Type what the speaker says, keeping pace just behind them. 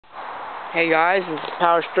Hey guys, this is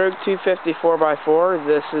Powerstroke 250 4x4.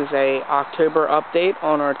 This is a October update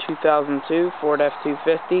on our 2002 Ford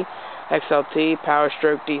F-250 XLT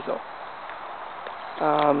Powerstroke Diesel.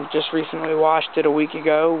 Just recently washed it a week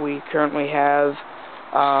ago. We currently have,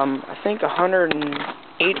 I think,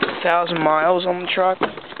 108,000 miles on the truck.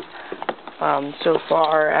 So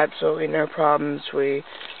far, absolutely no problems. We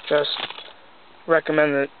just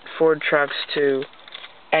recommend the Ford trucks to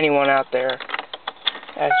anyone out there,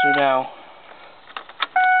 as you know.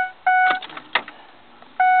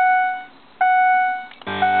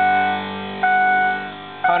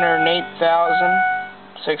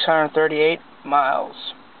 $108,638 miles.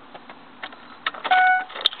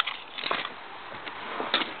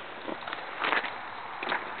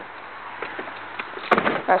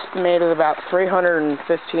 Estimated about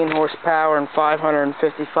 315 horsepower and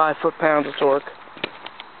 555 foot-pounds of torque.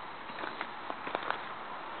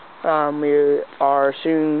 We are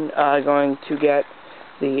soon going to get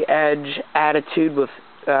the Edge Attitude with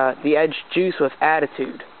the Edge Juice with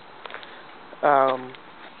Attitude.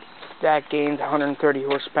 That gains 130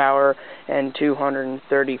 horsepower and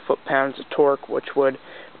 230 foot-pounds of torque, which would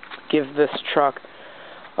give this truck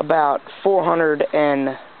about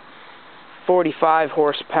 445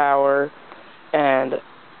 horsepower and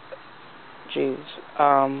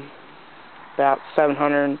about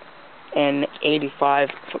 785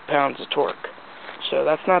 foot-pounds of torque. So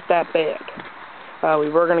that's not that bad. We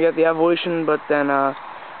were going to get the Evolution, but then I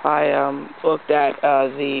looked at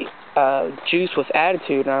the Juice with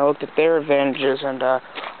Attitude, and I looked at their advantages, and I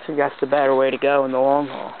think that's the better way to go in the long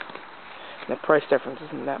haul. And the price difference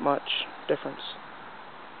isn't that much difference.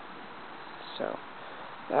 So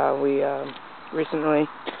we recently,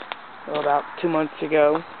 about 2 months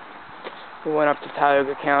ago, we went up to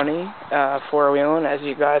Tioga County four-wheeling. As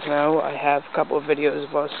you guys know, I have a couple of videos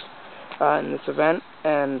of us in this event,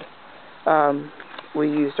 and we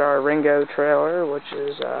used our Ringo trailer, which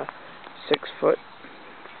is 6 foot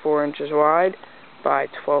 4 inches wide by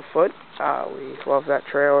 12 foot. We love that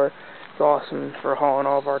trailer. It's awesome for hauling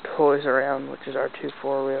all of our toys around, which is our 2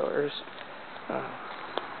 four-wheelers.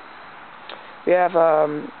 We have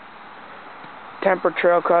tempered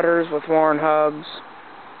trail cutters with Warren hubs,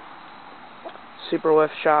 super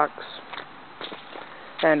lift shocks,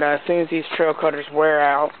 and as soon as these trail cutters wear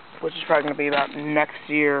out, which is probably going to be about next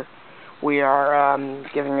year, we are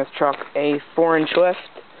giving this truck a 4-inch lift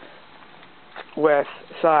with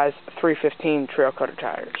size 315 trail cutter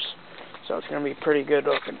tires. So it's going to be pretty good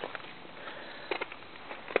looking.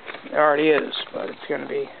 It already is, but it's going to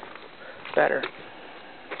be better.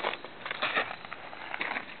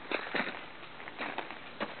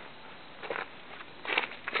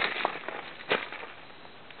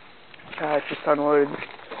 I just unloaded a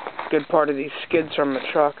good part of these skids from the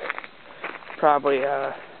truck. Probably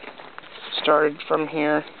started from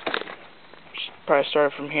here. Probably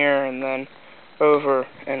started from here and then over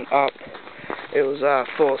and up. It was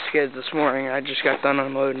full of skids this morning. I just got done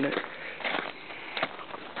unloading it.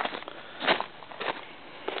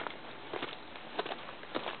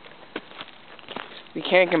 We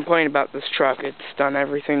can't complain about this truck. It's done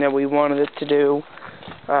everything that we wanted it to do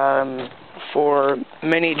for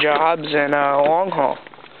mini jobs and long haul.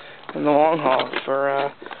 In the long haul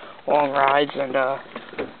for long rides, and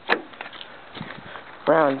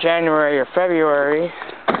around January or February,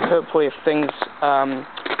 hopefully if things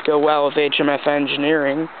go well with HMF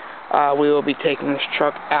Engineering, we will be taking this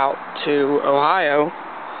truck out to Ohio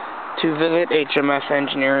to visit HMF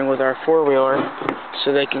Engineering with our four-wheeler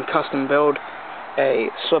so they can custom build a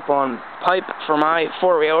slip-on pipe for my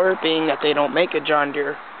four-wheeler, being that they don't make a John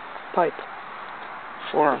Deere pipe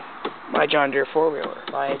for my John Deere four-wheeler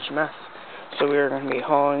by HMF. So we are going to be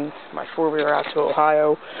hauling my four-wheeler out to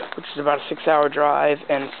Ohio, which is about a 6-hour drive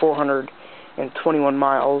and 421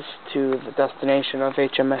 miles to the destination of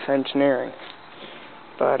HMF Engineering.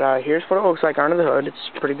 But here's what it looks like under the hood. It's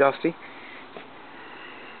pretty dusty.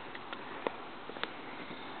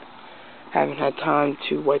 Haven't had time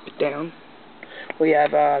to wipe it down. We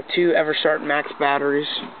have 2 EverStart Max batteries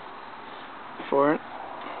for it.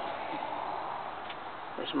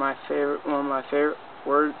 There's my favorite, one of my favorite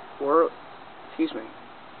words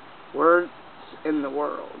in the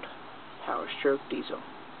world. Powerstroke Diesel.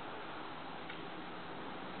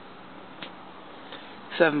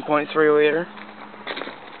 7.3 liter.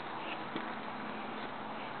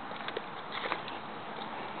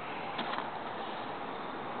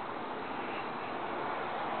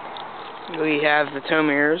 We have the tow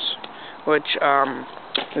mirrors, which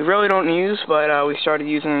we really don't use, but we started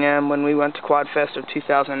using them when we went to Quadfest of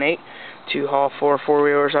 2008 to haul 4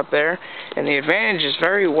 four-wheelers up there. And the advantage is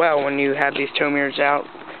very well when you have these tow mirrors out.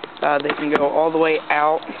 They can go all the way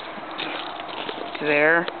out to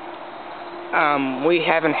there. We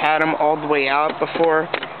haven't had them all the way out before,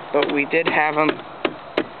 but we did have them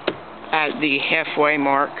at the halfway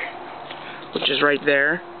mark, which is right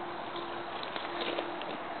there.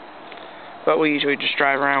 But we usually just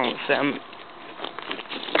drive around with them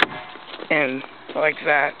and like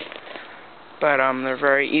that. But they're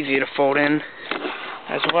very easy to fold in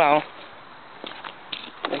as well.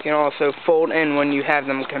 They can also fold in when you have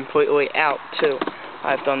them completely out too.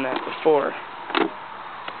 I've done that before.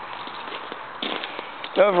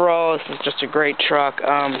 Overall, this is just a great truck.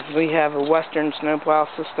 We have a Western snowplow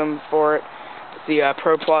system for it, the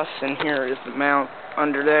Pro Plus, and here is the mount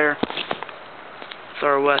under there. It's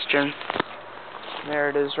our Western. There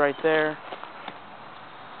it is right there.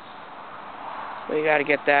 We got to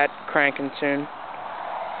get that cranking soon.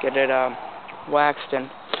 Get it waxed and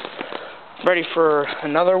ready for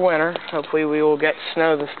another winter. Hopefully we will get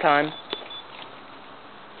snow this time.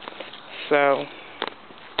 So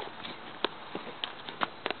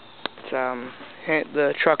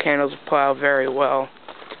the truck handles the plow very well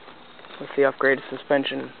with the upgraded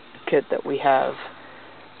suspension kit that we have.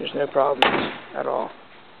 There's no problems at all.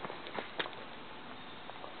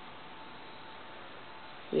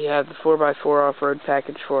 We have the 4x4 off-road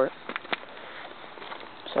package for it.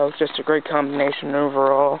 So it's just a great combination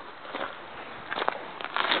overall.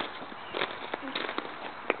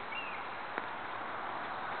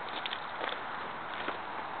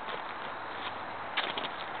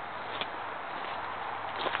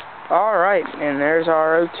 Alright, and there's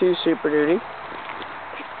our 02 Super Duty.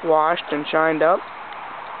 Washed and shined up.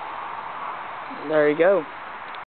 There you go.